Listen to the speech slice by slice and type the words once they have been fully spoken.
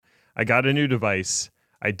I got a new device.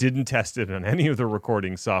 I didn't test it on any of the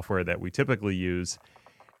recording software that we typically use.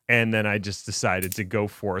 And then I just decided to go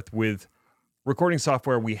forth with recording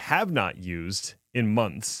software we have not used in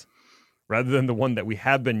months, rather than the one that we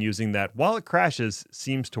have been using that, while it crashes,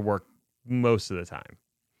 seems to work most of the time.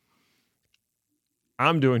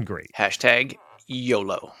 I'm doing great. Hashtag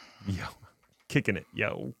YOLO. Yo, kicking it,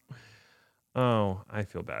 yo. Oh, I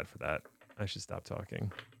feel bad for that. I should stop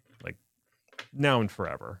talking. Like, now and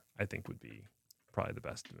forever, I think would be probably the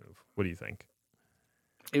best move. What do you think?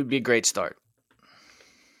 It would be a great start.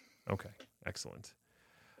 Okay, excellent.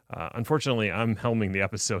 Unfortunately, I'm helming the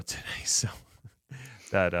episode today, so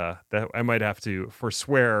that I might have to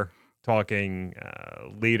forswear talking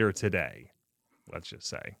later today. Let's just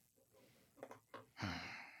say.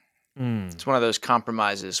 It's one of those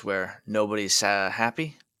compromises where nobody's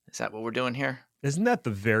happy. Is that what we're doing here? Isn't that the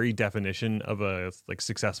very definition of a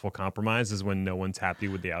successful compromise? Is when no one's happy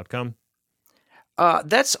with the outcome?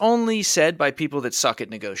 That's only said by people that suck at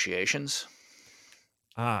negotiations.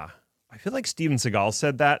 I feel like Steven Seagal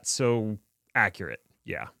said that, so accurate.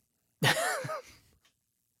 Yeah.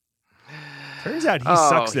 Turns out he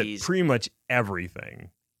sucks at pretty much everything.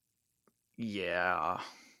 Yeah.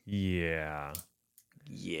 Yeah.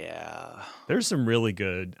 Yeah. There's some really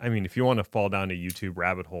good, I mean, if you want to fall down a YouTube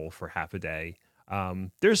rabbit hole for half a day,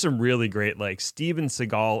 there's some really great Steven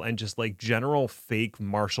Seagal and just general fake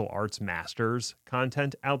martial arts masters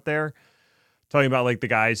content out there. Talking about the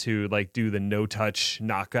guys who do the no touch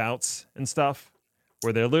knockouts and stuff,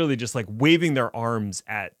 where they're literally just waving their arms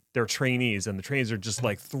at their trainees, and the trainees are just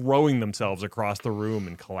throwing themselves across the room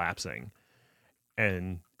and collapsing.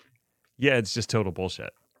 And yeah, it's just total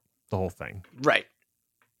bullshit. The whole thing. Right.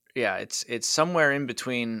 Yeah, it's somewhere in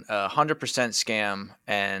between 100% scam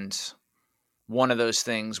and one of those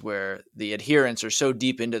things where the adherents are so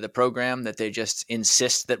deep into the program that they just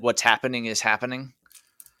insist that what's happening is happening.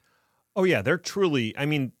 Oh, yeah, they're truly, I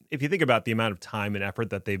mean, if you think about the amount of time and effort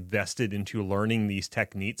that they've vested into learning these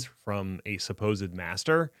techniques from a supposed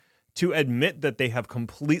master, to admit that they have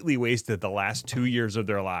completely wasted the last 2 years of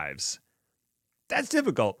their lives, that's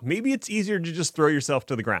difficult. Maybe it's easier to just throw yourself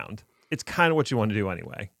to the ground. It's kind of what you want to do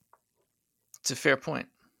anyway. It's a fair point.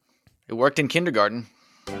 It worked in kindergarten.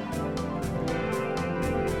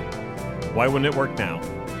 Why wouldn't it work now?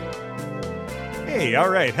 Hey, all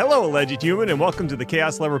right. Hello, Alleged Human, and welcome to the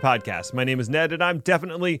Chaos Lover Podcast. My name is Ned, and I'm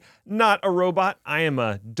definitely not a robot. I am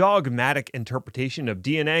a dogmatic interpretation of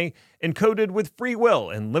DNA encoded with free will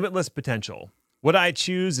and limitless potential. What I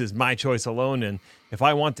choose is my choice alone, and if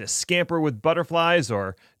I want to scamper with butterflies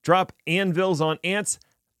or drop anvils on ants,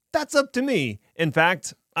 that's up to me. In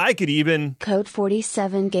fact, I could even... Code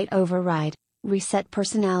 47 Gate Override. Reset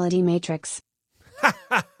Personality Matrix.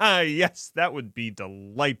 Yes, that would be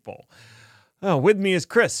delightful. Oh, with me is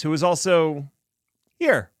Chris, who is also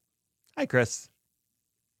here. Hi, Chris.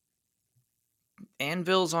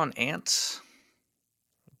 Anvils on ants?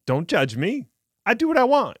 Don't judge me. I do what I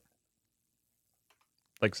want.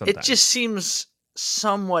 Sometimes. It just seems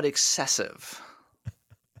somewhat excessive.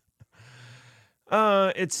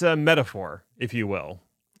 It's a metaphor, if you will.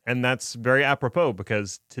 And that's very apropos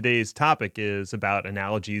because today's topic is about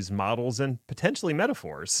analogies, models, and potentially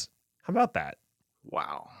metaphors. How about that?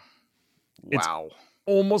 Wow. It's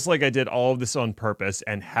almost like I did all of this on purpose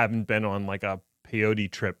and haven't been on a peyote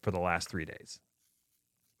trip for the last 3 days.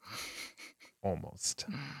 Almost.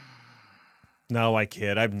 No, I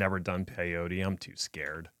kid. I've never done peyote. I'm too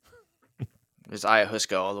scared. There's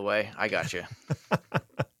ayahuasca all the way. I got you.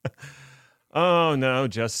 Oh, no,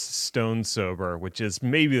 just stone sober, which is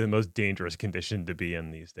maybe the most dangerous condition to be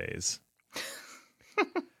in these days.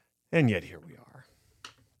 And yet here we are.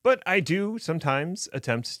 But I do sometimes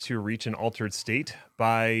attempt to reach an altered state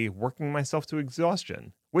by working myself to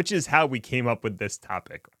exhaustion, which is how we came up with this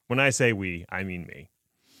topic. When I say we, I mean me.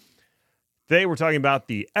 Today we're talking about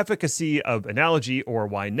the efficacy of analogy, or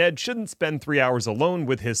why Ned shouldn't spend 3 hours alone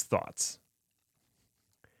with his thoughts.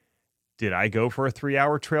 Did I go for a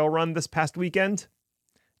 3-hour trail run this past weekend?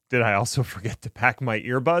 Did I also forget to pack my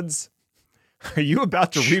earbuds? Are you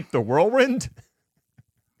about to reap the whirlwind?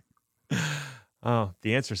 Oh,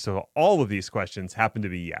 the answers to all of these questions happen to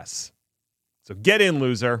be yes. So get in,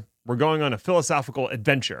 loser. We're going on a philosophical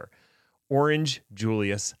adventure. Orange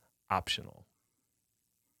Julius optional.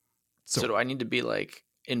 So do I need to be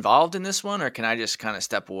involved in this one, or can I just kind of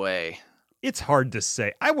step away? It's hard to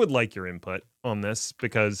say. I would like your input on this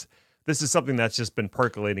because this is something that's just been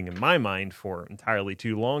percolating in my mind for entirely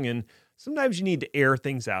too long, and sometimes you need to air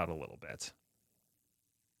things out a little bit.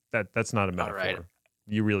 That's not a metaphor. All right.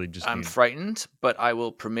 You really just I'm frightened, but I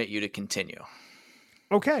will permit you to continue.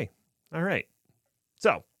 Okay. All right.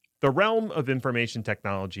 So, The realm of information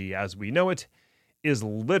technology as we know it is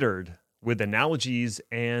littered with analogies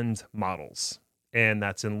and models. And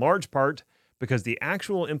that's in large part because the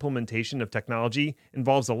actual implementation of technology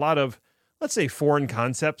involves a lot of, let's say, foreign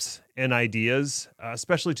concepts and ideas,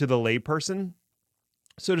 especially to the layperson.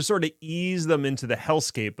 So, to sort of ease them into the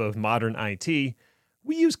hellscape of modern IT,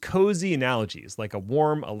 we use cozy analogies like a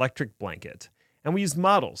warm electric blanket. And we use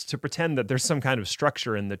models to pretend that there's some kind of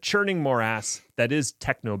structure in the churning morass that is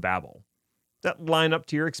technobabble. That line up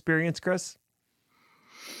to your experience, Chris?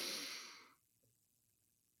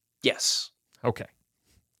 Yes. Okay.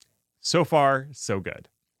 So far, so good.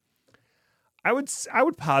 I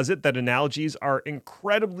would posit that analogies are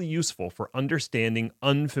incredibly useful for understanding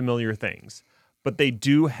unfamiliar things, but they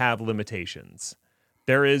do have limitations.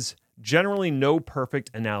 There is generally no perfect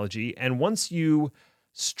analogy, and once you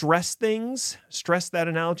stress that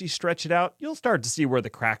analogy, stretch it out, you'll start to see where the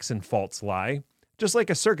cracks and faults lie. Just like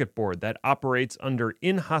a circuit board that operates under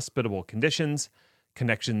inhospitable conditions,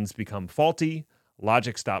 connections become faulty,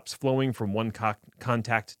 logic stops flowing from one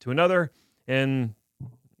contact to another, and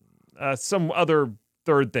some other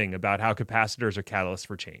third thing about how capacitors are catalysts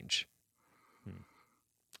for change.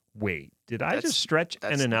 Wait, did I just stretch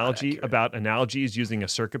an analogy about analogies using a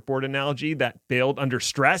circuit board analogy that failed under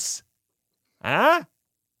stress? Huh?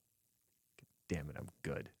 Damn it, I'm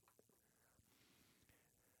good.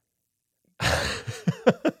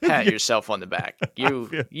 Pat yourself on the back.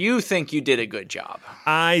 You think you did a good job.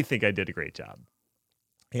 I think I did a great job.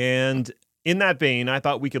 And in that vein, I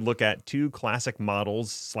thought we could look at two classic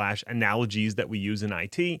models / analogies that we use in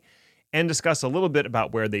IT and discuss a little bit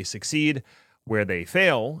about where they succeed, where they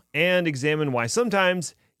fail, and examine why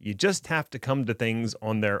sometimes you just have to come to things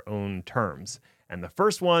on their own terms. And the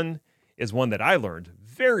first one is one that I learned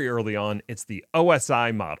very early on. It's the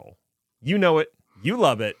OSI model. You know it. You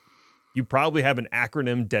love it. You probably have an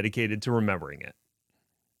acronym dedicated to remembering it.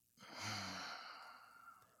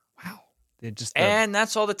 Wow. And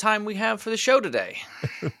that's all the time we have for the show today.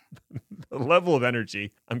 The level of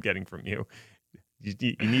energy I'm getting from you.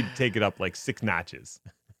 You need to take it up like 6 notches.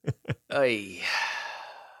 Okay.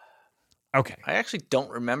 I actually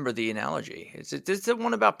don't remember the analogy. Is it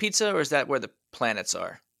one about pizza, or is that where the planets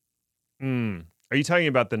are? Are you talking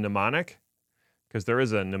about the mnemonic? Because there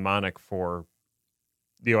is a mnemonic for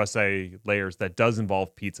the OSI layers that does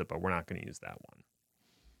involve pizza, but we're not going to use that one.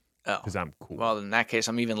 Oh. Because I'm cool. Well, in that case,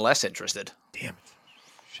 I'm even less interested. Damn it.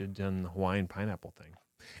 Should have done the Hawaiian pineapple thing.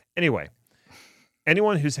 Anyway,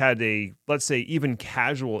 anyone who's had a, let's say, even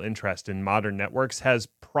casual interest in modern networks has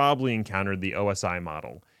probably encountered the OSI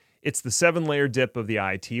model. It's the 7-layer dip of the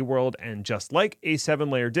IT world, and just like a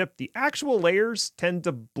 7-layer dip, the actual layers tend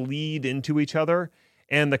to bleed into each other,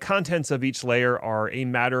 and the contents of each layer are a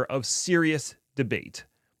matter of serious debate.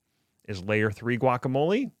 Is layer 3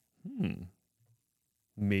 guacamole?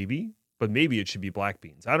 Maybe, but maybe it should be black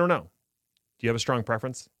beans. I don't know. Do you have a strong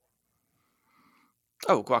preference?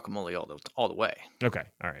 Oh, guacamole all the way. Okay,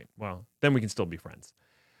 all right. Well, then we can still be friends.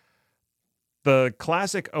 The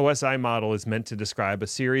classic OSI model is meant to describe a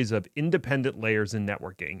series of independent layers in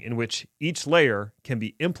networking in which each layer can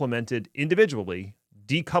be implemented individually,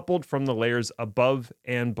 decoupled from the layers above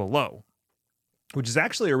and below, which is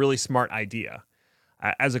actually a really smart idea.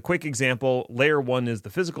 As a quick example, layer 1 is the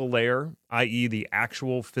physical layer, i.e. the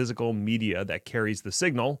actual physical media that carries the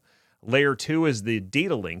signal. Layer 2 is the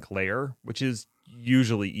data link layer, which is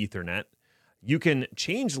usually Ethernet. You can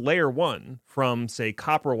change layer 1 from, say,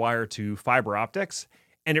 copper wire to fiber optics,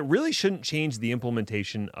 and it really shouldn't change the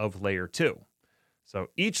implementation of layer 2. So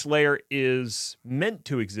each layer is meant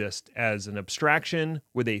to exist as an abstraction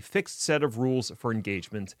with a fixed set of rules for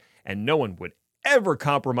engagement, and no one would ever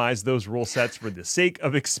compromise those rule sets for the sake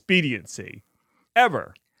of expediency.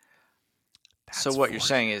 Ever. So what you're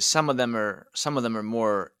saying is some of them are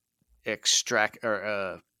more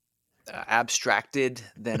abstracted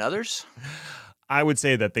than others? I would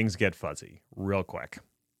say that things get fuzzy real quick.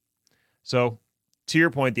 So, to your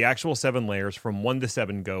point, the actual 7 layers from 1 to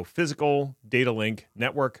 7 go physical, data link,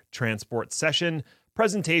 network, transport, session,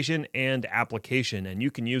 presentation, and application. And you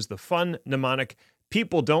can use the fun mnemonic,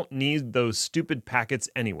 people don't need those stupid packets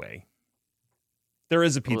anyway. There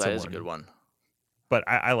is a pizza one. That is a good one. But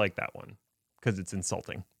I like that one because it's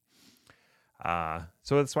insulting. So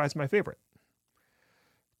that's why it's my favorite.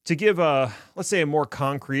 To give let's say a more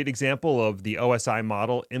concrete example of the OSI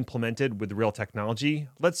model implemented with real technology,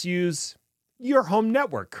 let's use your home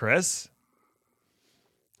network, Chris,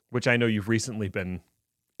 which I know you've recently been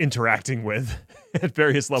interacting with at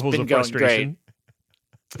various levels of frustration.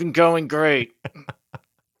 It's been going great.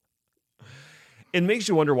 It makes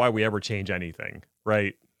you wonder why we ever change anything,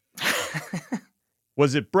 right?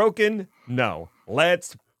 Was it broken? No.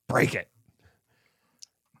 Let's break it.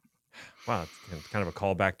 Wow, it's kind of a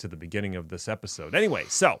callback to the beginning of this episode. Anyway,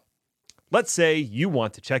 so let's say you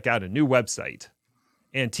want to check out a new website,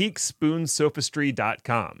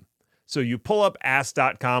 antiquespoonsophistry.com. So you pull up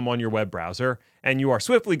ask.com on your web browser, and you are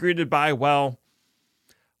swiftly greeted by, well,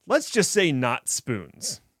 let's just say not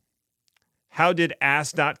spoons. How did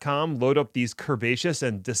ask.com load up these curvaceous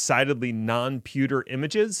and decidedly non-pewter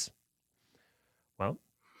images? Well,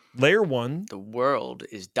 layer one. The world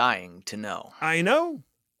is dying to know. I know.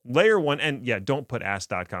 Layer one, and yeah, don't put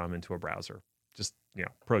ask.com into a browser. Just,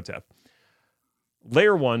 pro tip.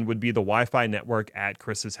 Layer one would be the Wi-Fi network at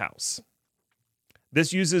Chris's house.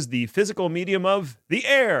 This uses the physical medium of the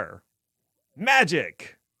air.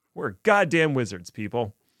 Magic. We're goddamn wizards,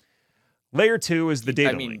 people. Layer two is the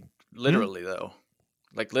data link. Literally, though.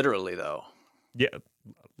 Like, literally, though. Yeah,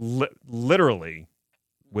 literally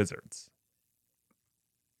wizards.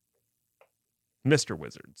 Mr.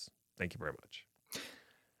 Wizards. Thank you very much.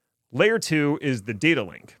 Layer two is the data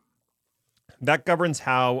link. That governs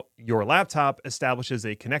how your laptop establishes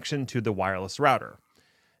a connection to the wireless router.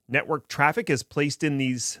 Network traffic is placed in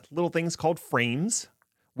these little things called frames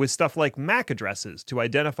with stuff like MAC addresses to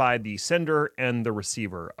identify the sender and the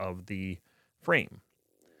receiver of the frame.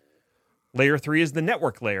 Layer 3 is the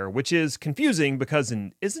network layer, which is confusing because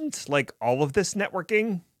isn't like all of this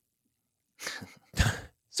networking?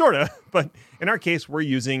 Sort of, but in our case, we're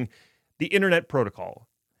using the Internet Protocol,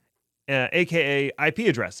 aka IP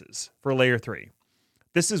addresses for layer 3.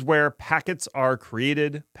 This is where packets are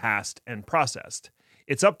created, passed, and processed.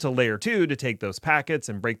 It's up to layer 2 to take those packets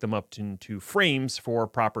and break them up into frames for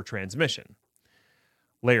proper transmission.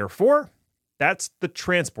 Layer 4, that's the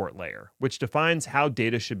transport layer, which defines how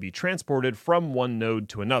data should be transported from one node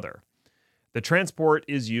to another. The transport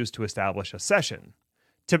is used to establish a session.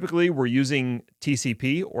 Typically, we're using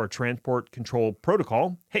TCP or Transport Control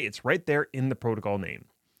Protocol. Hey, it's right there in the protocol name.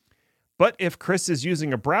 But if Chris is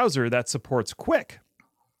using a browser that supports QUIC,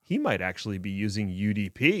 he might actually be using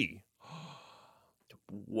UDP.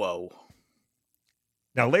 Whoa.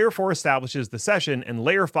 Now, layer 4 establishes the session, and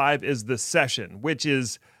layer 5 is the session, which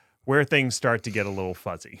is where things start to get a little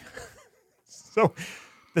fuzzy. So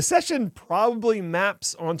the session probably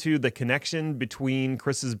maps onto the connection between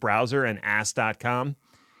Chris's browser and ask.com.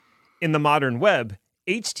 In the modern web,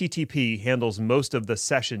 HTTP handles most of the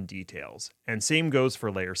session details, and same goes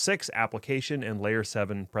for layer 6 application and layer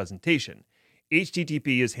 7 presentation.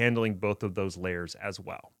 HTTP is handling both of those layers as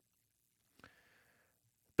well.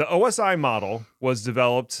 The OSI model was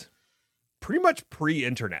developed pretty much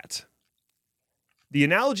pre-internet. The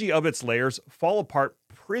analogy of its layers fall apart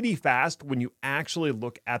pretty fast when you actually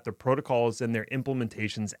look at the protocols and their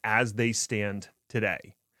implementations as they stand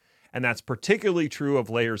today. And that's particularly true of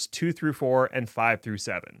layers 2 through 4 and 5 through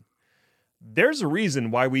 7. There's a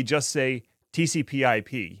reason why we just say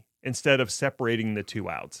TCP/IP instead of separating the two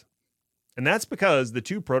out. And that's because the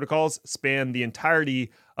two protocols span the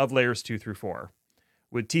entirety of layers 2 through 4,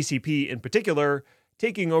 with TCP in particular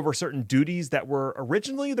taking over certain duties that were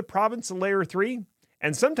originally the province of layer 3,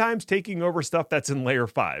 and sometimes taking over stuff that's in layer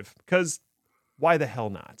 5, because why the hell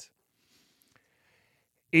not?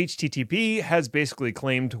 HTTP has basically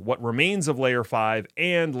claimed what remains of layer 5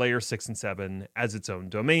 and layer 6 and 7 as its own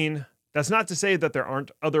domain. That's not to say that there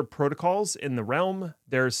aren't other protocols in the realm.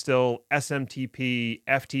 There's still SMTP,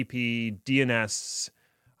 FTP, DNS,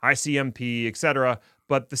 ICMP, etc.,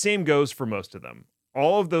 but the same goes for most of them.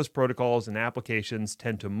 All of those protocols and applications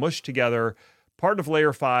tend to mush together part of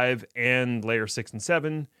layer 5 and layer 6 and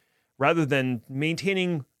 7, rather than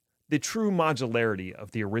maintaining the true modularity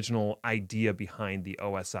of the original idea behind the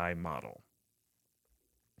OSI model.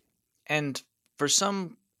 And for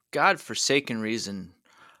some godforsaken reason,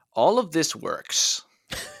 all of this works.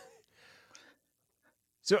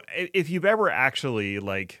 So if you've ever actually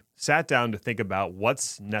sat down to think about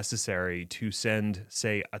what's necessary to send,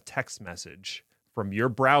 say, a text message from your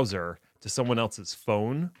browser to someone else's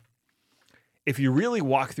phone, if you really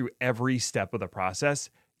walk through every step of the process,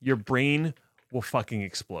 your brain will fucking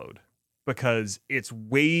explode because it's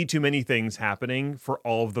way too many things happening for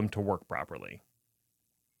all of them to work properly.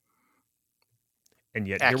 And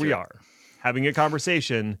yet Here we are having a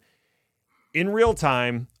conversation in real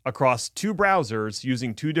time across two browsers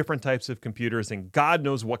using two different types of computers and God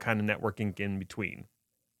knows what kind of networking in between.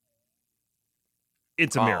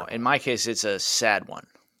 It's a miracle. In my case, it's a sad one.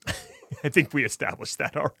 I think we established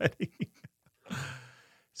that already.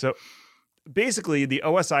 So basically, the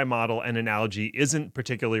OSI model and analogy isn't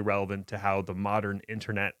particularly relevant to how the modern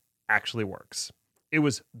internet actually works. It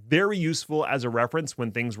was very useful as a reference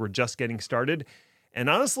when things were just getting started, And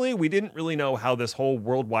honestly, we didn't really know how this whole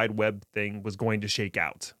World Wide Web thing was going to shake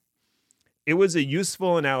out. It was a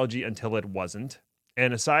useful analogy until it wasn't.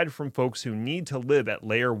 And aside from folks who need to live at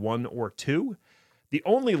layer 1 or 2, the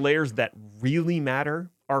only layers that really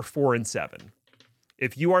matter are 4 and 7.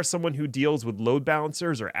 If you are someone who deals with load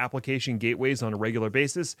balancers or application gateways on a regular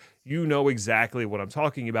basis, you know exactly what I'm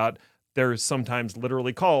talking about. They're sometimes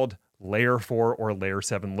literally called layer 4 or layer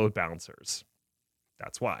 7 load balancers.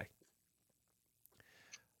 That's why.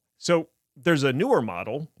 So there's a newer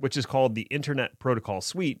model, which is called the Internet Protocol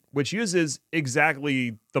Suite, which uses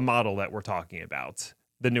exactly the model that we're talking about,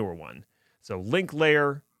 the newer one. So link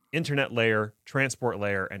layer, internet layer, transport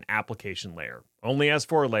layer, and application layer. Only has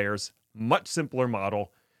 4 layers, much simpler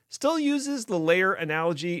model. Still uses the layer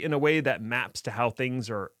analogy in a way that maps to how things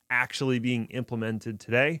are actually being implemented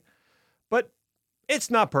today, but it's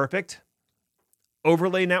not perfect.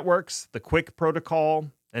 Overlay networks, the QUIC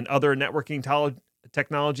protocol, and other networking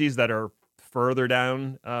technologies that are further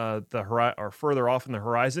down or further off in the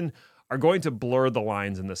horizon are going to blur the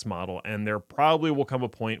lines in this model, and there probably will come a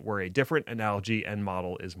point where a different analogy and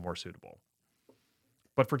model is more suitable.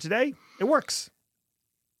 But for today, it works.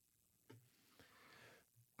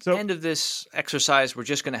 So, End of this exercise, we're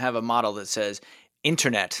just going to have a model that says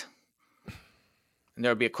internet. And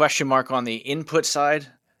there'll be a question mark on the input side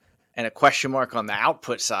and a question mark on the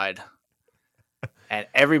output side. And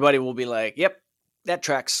everybody will be like, yep, that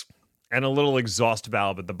tracks. And a little exhaust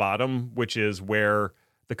valve at the bottom, which is where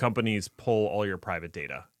the companies pull all your private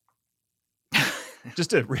data.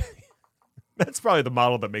 That's probably the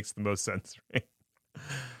model that makes the most sense, right?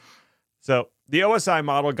 So the OSI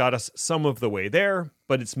model got us some of the way there,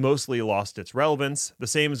 but it's mostly lost its relevance. The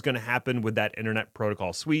same is going to happen with that Internet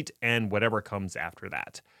Protocol Suite and whatever comes after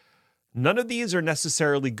that. None of these are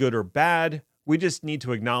necessarily good or bad. We just need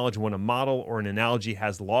to acknowledge when a model or an analogy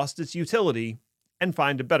has lost its utility and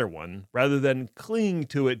find a better one, rather than clinging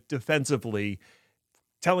to it defensively,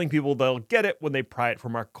 telling people they'll get it when they pry it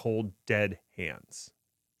from our cold, dead hands.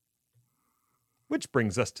 Which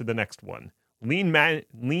brings us to the next one. Lean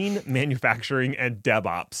manufacturing and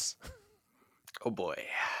DevOps. Oh boy.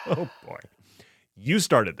 Oh boy. You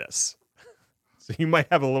started this, so you might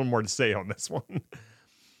have a little more to say on this one.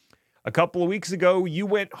 A couple of weeks ago, you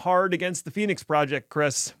went hard against the Phoenix Project,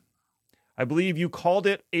 Chris. I believe you called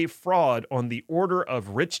it a fraud on the order of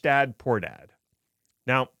Rich Dad, Poor Dad.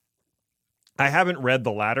 Now, I haven't read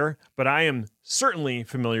the latter, but I am certainly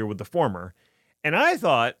familiar with the former. And I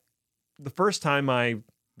thought the first time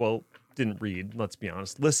didn't read, let's be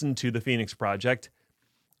honest, listened to the Phoenix Project,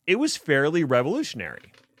 it was fairly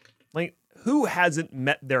revolutionary. Like, who hasn't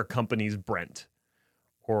met their company's Brent?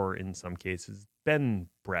 Or in some cases, been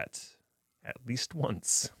Brett at least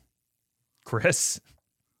once. Chris?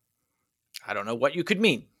 I don't know what you could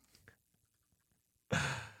mean.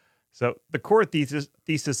 So the core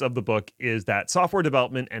thesis of the book is that software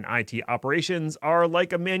development and IT operations are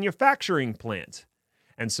like a manufacturing plant.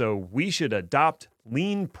 And so we should adopt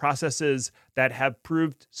lean processes that have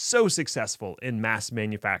proved so successful in mass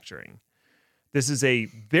manufacturing. This is a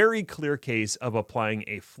very clear case of applying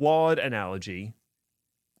a flawed analogy,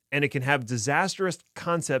 and it can have disastrous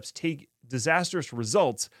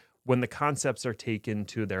results when the concepts are taken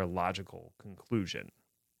to their logical conclusion,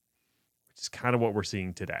 which is kind of what we're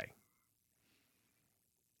seeing today.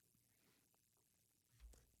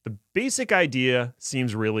 The basic idea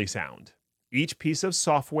seems really sound. Each piece of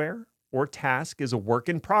software or task is a work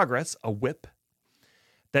in progress, a WIP,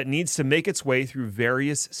 that needs to make its way through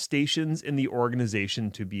various stations in the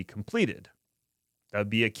organization to be completed. That would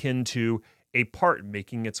be akin to a part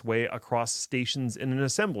making its way across stations in an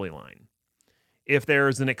assembly line. If there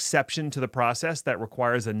is an exception to the process that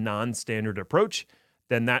requires a non-standard approach,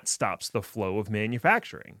 then that stops the flow of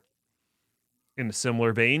manufacturing. In a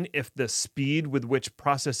similar vein, if the speed with which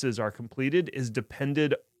processes are completed is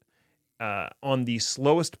dependent on the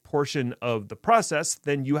slowest portion of the process,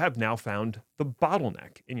 then you have now found the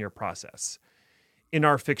bottleneck in your process. In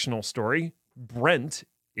our fictional story, Brent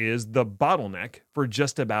is the bottleneck for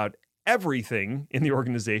just about everything in the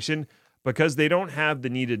organization because they don't have the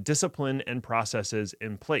needed discipline and processes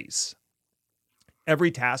in place.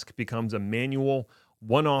 Every task becomes a manual,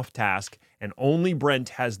 one-off task, and only Brent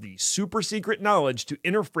has the super secret knowledge to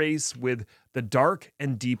interface with the dark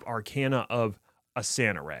and deep arcana of a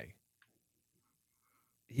SAN array.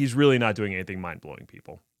 He's really not doing anything mind-blowing,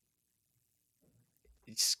 people.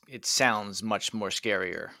 It sounds much more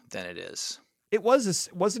scarier than it is.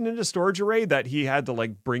 Wasn't it a storage array that he had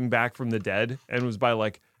to bring back from the dead, and was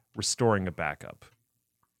by restoring a backup?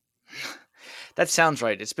 That sounds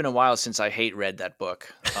right. It's been a while since I read that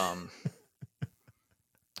book.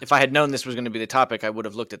 if I had known this was going to be the topic, I would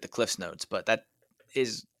have looked at the Cliff's Notes, but that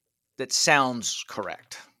sounds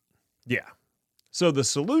correct. Yeah. So the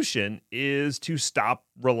solution is to stop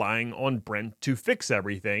relying on Brent to fix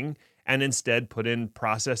everything and instead put in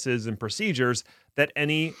processes and procedures that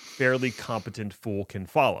any fairly competent fool can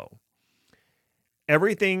follow.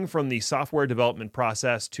 Everything from the software development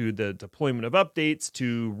process to the deployment of updates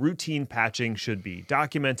to routine patching should be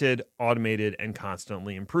documented, automated, and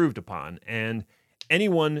constantly improved upon. And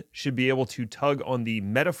anyone should be able to tug on the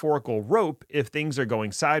metaphorical rope if things are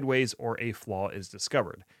going sideways or a flaw is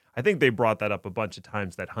discovered. I think they brought that up a bunch of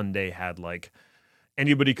times, that Hyundai had like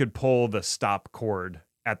anybody could pull the stop cord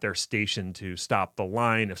at their station to stop the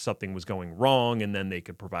line if something was going wrong, and then they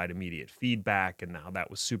could provide immediate feedback, and now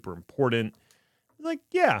that was super important. Like,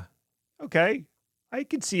 yeah, okay. I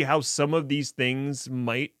could see how some of these things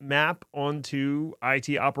might map onto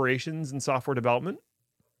IT operations and software development.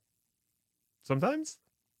 Sometimes.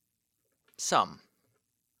 Some.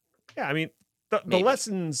 Yeah, I mean, the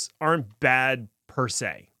lessons aren't bad per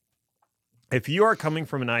se. If you are coming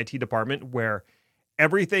from an IT department where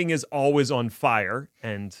everything is always on fire,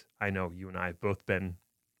 and I know you and I have both been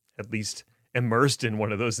at least immersed in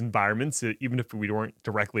one of those environments, even if we weren't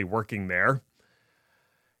directly working there,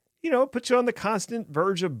 it puts you on the constant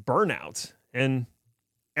verge of burnout. And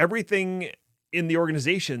everything in the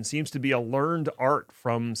organization seems to be a learned art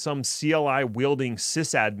from some CLI wielding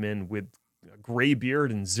sysadmin with a gray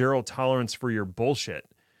beard and zero tolerance for your bullshit.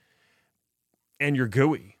 And you're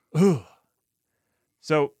gooey. Ugh.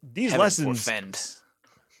 So these lessons,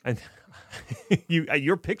 and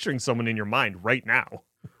you're picturing someone in your mind right now.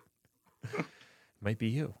 Might be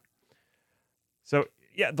you. So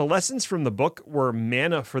yeah, the lessons from the book were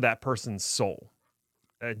manna for that person's soul.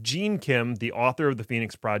 Gene Kim, the author of the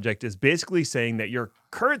Phoenix Project, is basically saying that your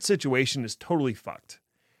current situation is totally fucked,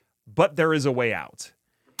 but there is a way out.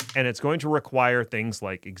 And it's going to require things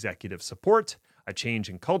like executive support, a change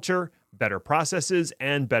in culture, better processes,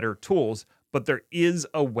 and better tools. But there is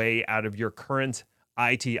a way out of your current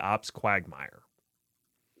IT ops quagmire.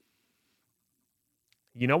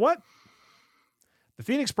 You know what? The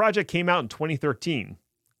Phoenix Project came out in 2013,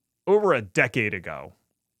 over a decade ago.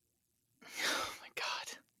 Oh my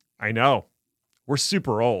God. I know. We're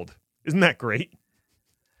super old. Isn't that great?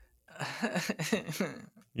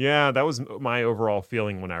 Yeah, that was my overall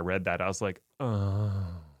feeling when I read that. I was like, oh,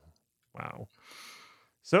 wow.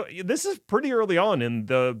 So this is pretty early on in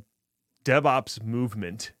the DevOps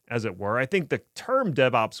movement, as it were. I think the term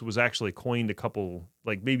DevOps was actually coined a couple,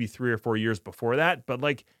 like maybe 3 or 4 years before that, but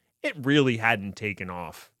like it really hadn't taken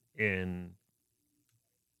off in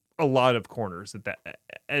a lot of corners at that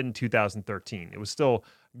in 2013. It was still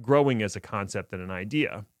growing as a concept and an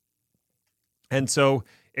idea. And so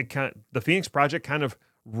the Phoenix Project kind of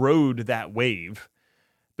rode that wave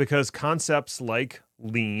because concepts like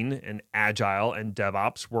lean and agile and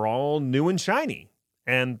DevOps were all new and shiny.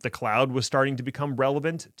 And the cloud was starting to become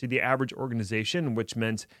relevant to the average organization, which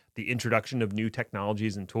meant the introduction of new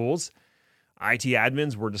technologies and tools. IT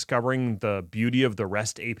admins were discovering the beauty of the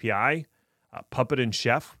REST API. Puppet and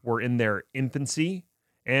Chef were in their infancy,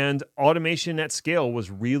 and automation at scale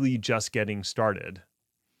was really just getting started.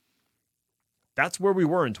 That's where we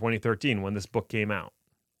were in 2013 when this book came out.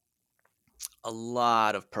 A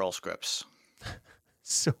lot of Perl scripts.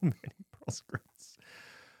 So many Perl scripts.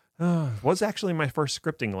 Was actually my first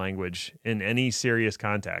scripting language in any serious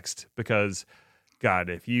context because, God,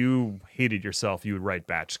 if you hated yourself, you would write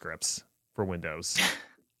batch scripts for Windows.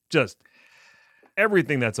 Just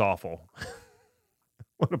everything that's awful.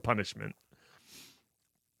 What a punishment.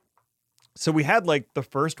 So we had like the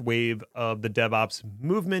first wave of the DevOps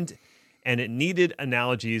movement, and it needed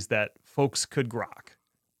analogies that folks could grok.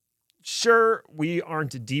 Sure, we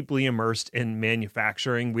aren't deeply immersed in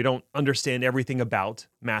manufacturing. We don't understand everything about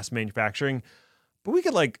mass manufacturing, but we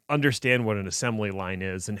could like understand what an assembly line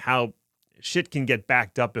is and how shit can get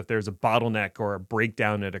backed up if there's a bottleneck or a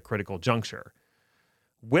breakdown at a critical juncture.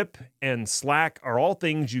 WIP and Slack are all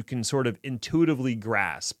things you can sort of intuitively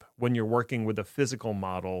grasp when you're working with a physical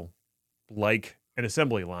model like an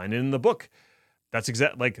assembly line. And in the book, that's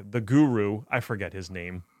exactly like the guru, I forget his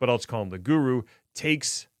name, but I'll just call him the guru,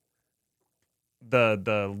 takes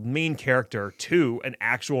the main character to an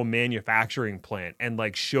actual manufacturing plant and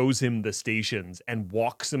like shows him the stations and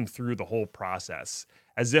walks him through the whole process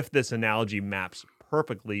as if this analogy maps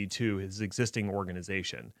perfectly to his existing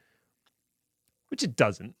organization, which it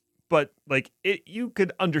doesn't, but like you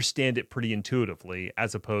could understand it pretty intuitively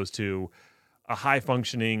as opposed to a high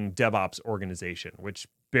functioning DevOps organization, which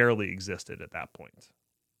barely existed at that point.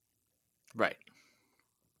 Right.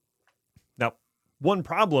 Now, One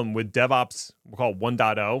problem with DevOps, we'll call it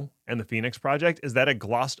 1.0, and the Phoenix project is that it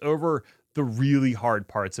glossed over the really hard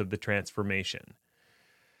parts of the transformation.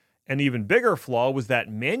 An even bigger flaw was that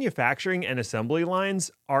manufacturing and assembly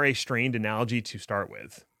lines are a strained analogy to start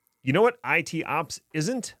with. You know what IT ops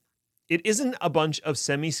isn't? It isn't a bunch of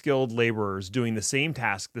semi-skilled laborers doing the same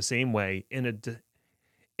task the same way in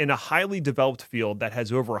a highly developed field that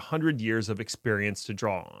has over 100 years of experience to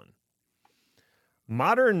draw on.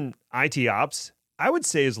 Modern IT ops, I would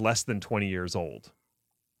say, is less than 20 years old.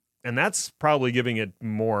 And that's probably giving it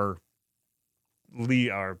more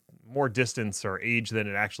distance or age than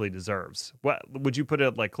it actually deserves. What would you put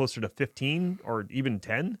it like closer to 15 or even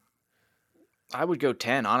 10? I would go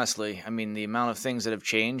 10, honestly. I mean, the amount of things that have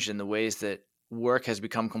changed and the ways that work has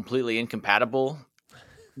become completely incompatible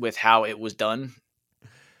with how it was done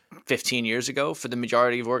 15 years ago for the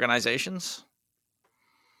majority of organizations.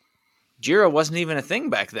 Jira wasn't even a thing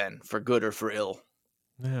back then, for good or for ill.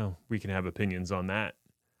 No, we can have opinions on that.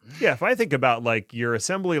 Yeah, if I think about like your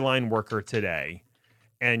assembly line worker today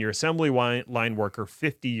and your assembly line worker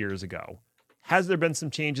 50 years ago, has there been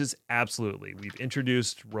some changes? Absolutely. We've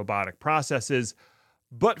introduced robotic processes,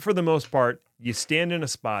 but for the most part, you stand in a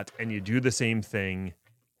spot and you do the same thing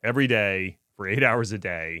every day for 8 hours a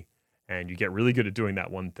day, and you get really good at doing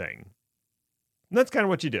that one thing. And that's kind of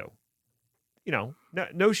what you do. You know,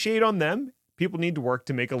 no shade on them. People need to work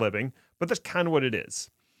to make a living, but that's kind of what it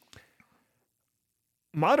is.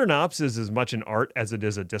 Modern ops is as much an art as it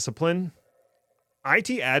is a discipline. IT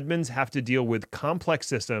admins have to deal with complex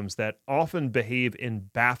systems that often behave in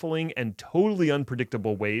baffling and totally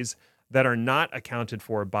unpredictable ways that are not accounted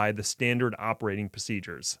for by the standard operating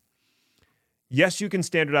procedures. Yes, you can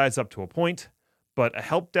standardize up to a point, but a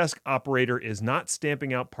help desk operator is not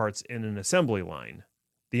stamping out parts in an assembly line.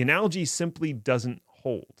 The analogy simply doesn't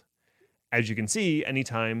hold. As you can see,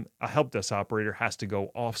 anytime a help desk operator has to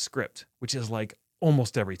go off script, which is like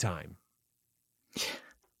almost every time.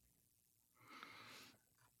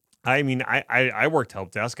 I mean, I worked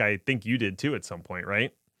help desk. I think you did too at some point,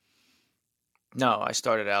 right? No, I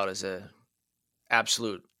started out as a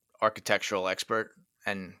absolute architectural expert,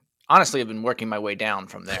 and honestly, I've been working my way down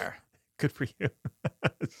from there. Good for you.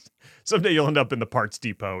 Someday you'll end up in the parts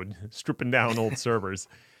depot and stripping down old servers.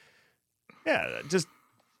 Yeah, just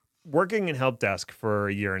working in help desk for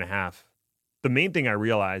a year and a half. The main thing I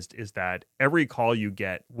realized is that every call you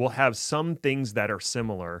get will have some things that are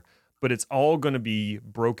similar, but it's all going to be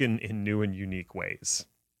broken in new and unique ways.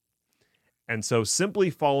 And so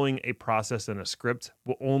simply following a process and a script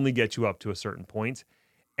will only get you up to a certain point.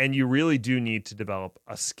 And you really do need to develop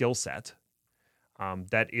a skill set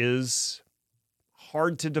that is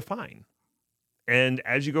hard to define. And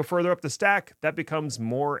as you go further up the stack, that becomes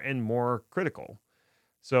more and more critical.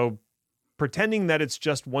 So pretending that it's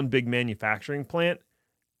just one big manufacturing plant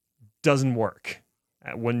doesn't work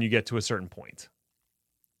when you get to a certain point.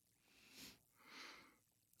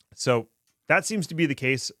 So that seems to be the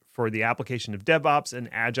case for the application of DevOps and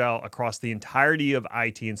Agile across the entirety of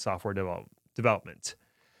IT and software development.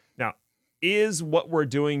 Now, is what we're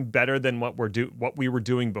doing better than what we were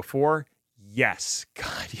doing before? Yes.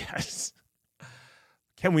 God, yes.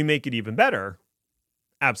 Can we make it even better?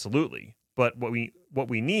 Absolutely. But what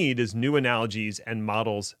we need is new analogies and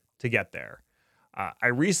models to get there. I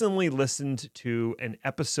recently listened to an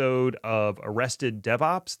episode of Arrested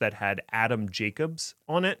DevOps that had Adam Jacobs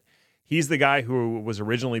on it. He's the guy who was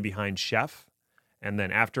originally behind Chef. And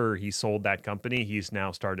then after he sold that company, he's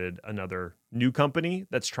now started another new company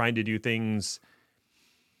that's trying to do things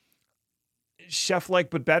Chef-like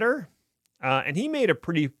but better. And he made a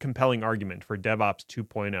pretty compelling argument for DevOps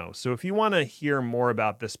 2.0. So if you want to hear more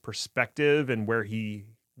about this perspective and where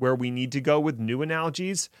we need to go with new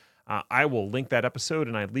analogies, I will link that episode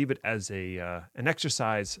and I leave it as an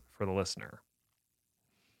exercise for the listener.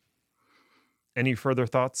 Any further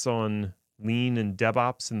thoughts on Lean and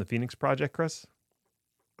DevOps in the Phoenix project, Chris?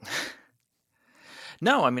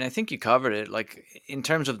 No, I mean, I think you covered it. Like in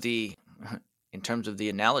terms of the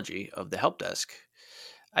analogy of the help desk,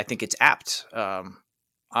 I think it's apt.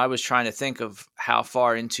 I was trying to think of how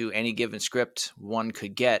far into any given script one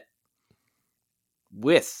could get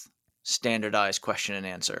with standardized question and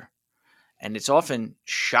answer. And it's often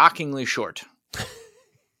shockingly short.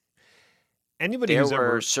 There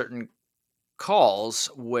were certain calls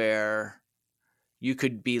where you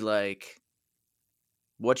could be like,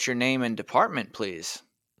 what's your name and department, please?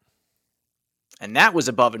 And that was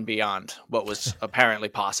above and beyond what was apparently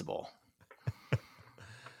possible.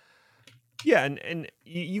 Yeah, and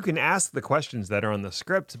you can ask the questions that are on the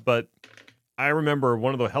script, but I remember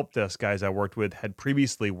one of the help desk guys I worked with had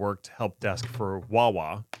previously worked help desk for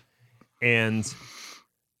Wawa, And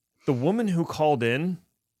the woman who called in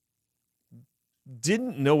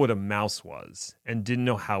didn't know what a mouse was and didn't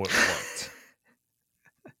know how it worked.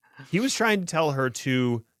 He was trying to tell her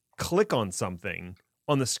to click on something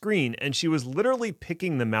on the screen, and she was literally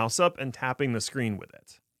picking the mouse up and tapping the screen with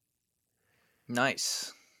it.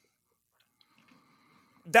 Nice.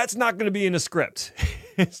 That's not going to be in a script.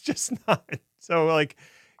 It's just not. So, like,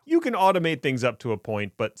 you can automate things up to a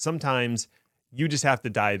point, but sometimes you just have to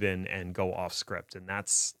dive in and go off script. And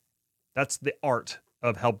that's the art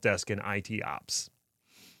of help desk and IT ops.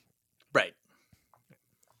 Right.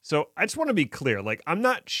 So I just want to be clear. Like, I'm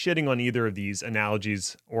not shitting on either of these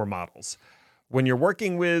analogies or models. When you're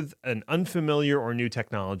working with an unfamiliar or new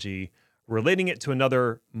technology, relating it to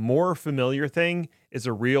another more familiar thing is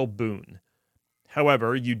a real boon.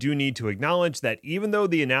 However, you do need to acknowledge that even though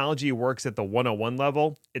the analogy works at the 101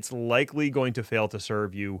 level, it's likely going to fail to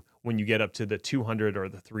serve you when you get up to the 200 or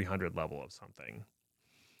the 300 level of something.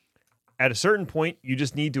 At a certain point, you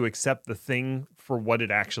just need to accept the thing for what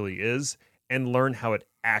it actually is and learn how it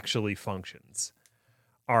actually functions.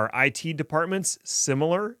 Are IT departments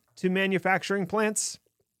similar to manufacturing plants?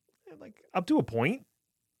 Like, up to a point.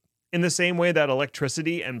 In the same way that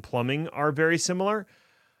electricity and plumbing are very similar,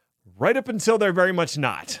 right up until they're very much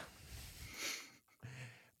not.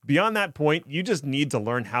 Beyond that point, you just need to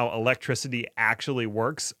learn how electricity actually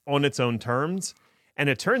works on its own terms. And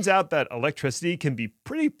it turns out that electricity can be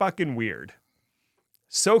pretty fucking weird.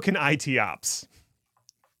 So can IT ops.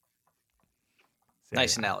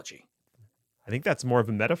 Nice analogy. I think that's more of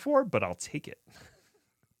a metaphor, but I'll take it.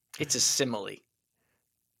 It's a simile.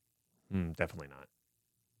 Definitely not.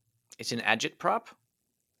 It's an agitprop?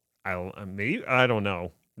 I don't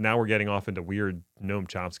know. Now we're getting off into weird Noam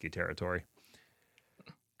Chomsky territory.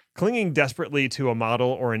 Clinging desperately to a model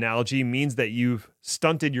or analogy means that you've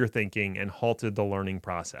stunted your thinking and halted the learning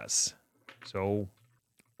process. So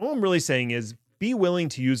all I'm really saying is be willing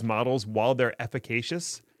to use models while they're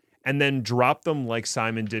efficacious and then drop them like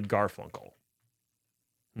Simon did Garfunkel.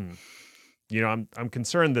 You know, I'm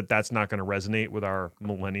concerned that that's not going to resonate with our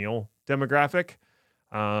millennial demographic.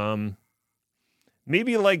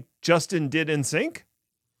 Maybe like Justin did in Sync.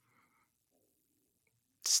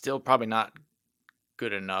 Still probably not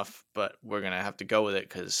good enough, but we're going to have to go with it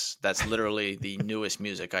because that's literally the newest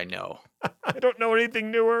music I know. I don't know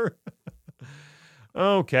anything newer.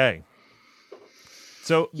 Okay.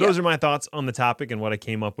 So those are my thoughts on the topic and what I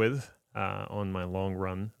came up with on my long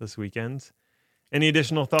run this weekend. Any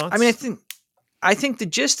additional thoughts? I mean, I think the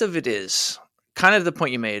gist of it is kind of the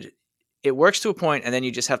point you made. It works to a point, and then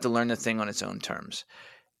you just have to learn the thing on its own terms.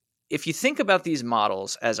 If you think about these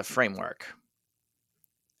models as a framework,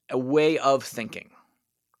 a way of thinking,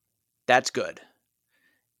 that's good.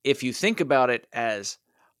 If you think about it as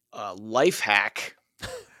a life hack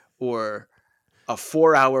or a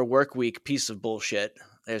 4-hour work week piece of bullshit,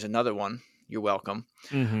 there's another one. You're welcome.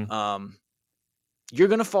 Mm-hmm. You're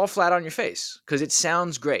going to fall flat on your face because it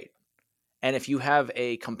sounds great. And if you have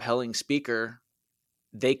a compelling speaker,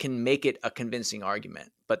 they can make it a convincing argument.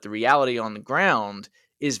 But the reality on the ground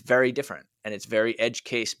is very different. And it's very edge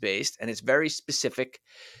case based. And it's very specific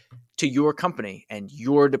to your company and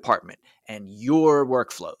your department and your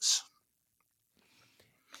workflows.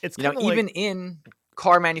 It's even in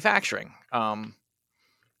car manufacturing.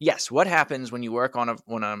 Yes, what happens when you work on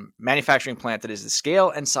a manufacturing plant that is the scale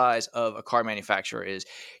and size of a car manufacturer is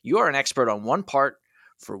you are an expert on one part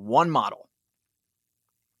for one model.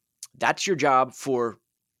 That's your job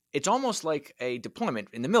it's almost like a deployment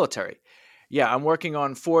in the military. Yeah, I'm working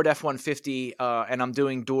on Ford F-150 and I'm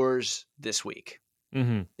doing doors this week.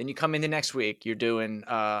 Mm-hmm. Then you come in the next week, you're doing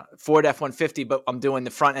Ford F-150, but I'm doing the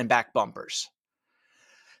front and back bumpers.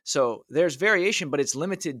 So there's variation, but it's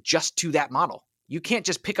limited just to that model. You can't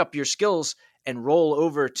just pick up your skills and roll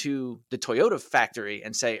over to the Toyota factory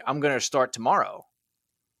and say, I'm going to start tomorrow.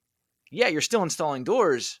 Yeah, you're still installing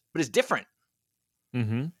doors, but it's different.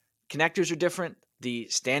 Mm-hmm. Connectors are different. The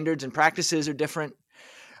standards and practices are different.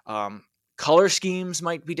 Color schemes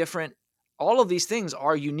might be different. All of these things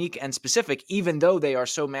are unique and specific, even though they are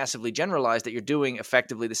so massively generalized that you're doing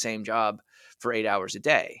effectively the same job for 8 hours a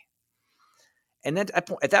day. And then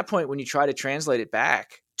at that point, when you try to translate it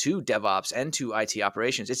back to DevOps and to IT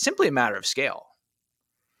operations, it's simply a matter of scale.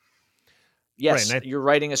 Yes, Right, you're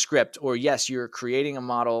writing a script, or yes, you're creating a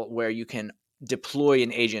model where you can deploy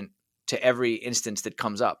an agent to every instance that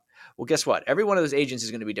comes up. Well, guess what? Every one of those agents is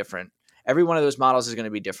going to be different. Every one of those models is going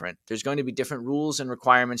to be different. There's going to be different rules and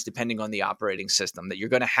requirements depending on the operating system that you're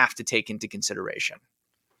going to have to take into consideration.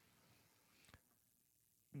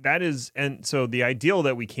 That is, and so the ideal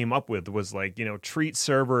that we came up with was like, treat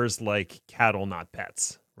servers like cattle, not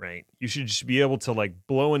pets, right? You should just be able to like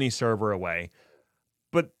blow any server away.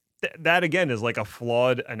 But that again is like a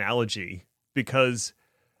flawed analogy because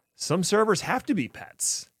some servers have to be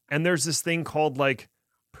pets. And there's this thing called like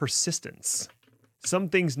persistence. Some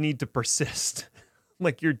things need to persist,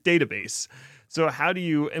 like your database. So how do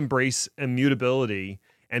you embrace immutability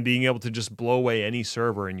and being able to just blow away any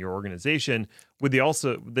server in your organization with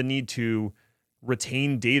the need to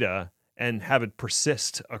retain data and have it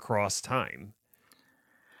persist across time?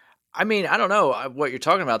 I mean, I don't know what you're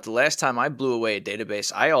talking about. The last time I blew away a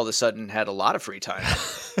database, I all of a sudden had a lot of free time.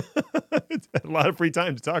 It's a lot of free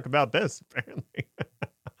time to talk about this, apparently.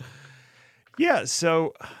 Yeah,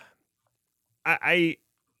 so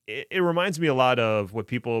it reminds me a lot of what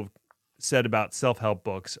people have said about self-help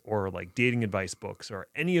books or like dating advice books or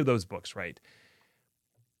any of those books, right?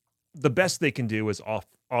 The best they can do is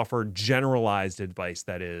offer generalized advice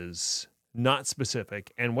that is not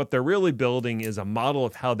specific. And what they're really building is a model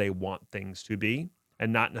of how they want things to be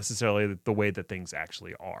and not necessarily the way that things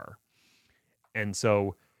actually are. And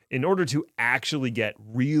so in order to actually get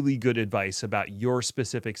really good advice about your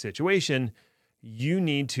specific situation, you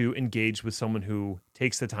need to engage with someone who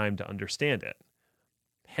takes the time to understand it.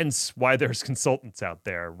 Hence why there's consultants out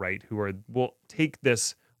there, right, will take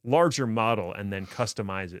this larger model and then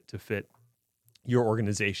customize it to fit your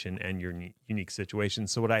organization and your unique situation.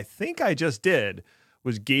 So what I think I just did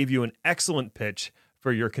was gave you an excellent pitch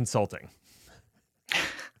for your consulting.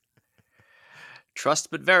 Trust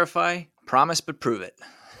but verify, promise but prove it.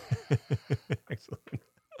 Excellent.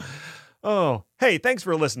 Oh, hey, thanks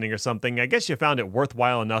for listening or something. I guess you found it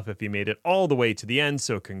worthwhile enough if you made it all the way to the end,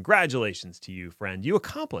 so congratulations to you, friend. You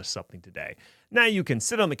accomplished something today. Now you can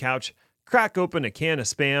sit on the couch, crack open a can of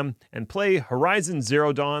Spam, and play Horizon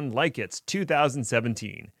Zero Dawn like it's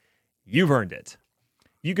 2017. You've earned it.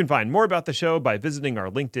 You can find more about the show by visiting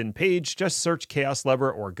our LinkedIn page. Just search Chaos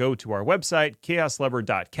Lever or go to our website,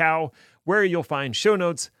 chaoslever.cow, where you'll find show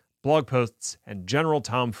notes, blog posts, and general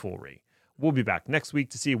tomfoolery. We'll be back next week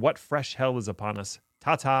to see what fresh hell is upon us.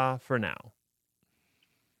 Ta-ta for now.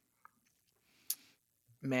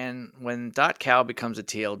 Man, when .cow becomes a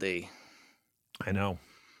TLD, I know.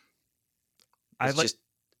 That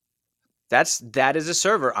is a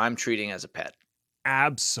server I'm treating as a pet.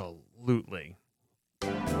 Absolutely.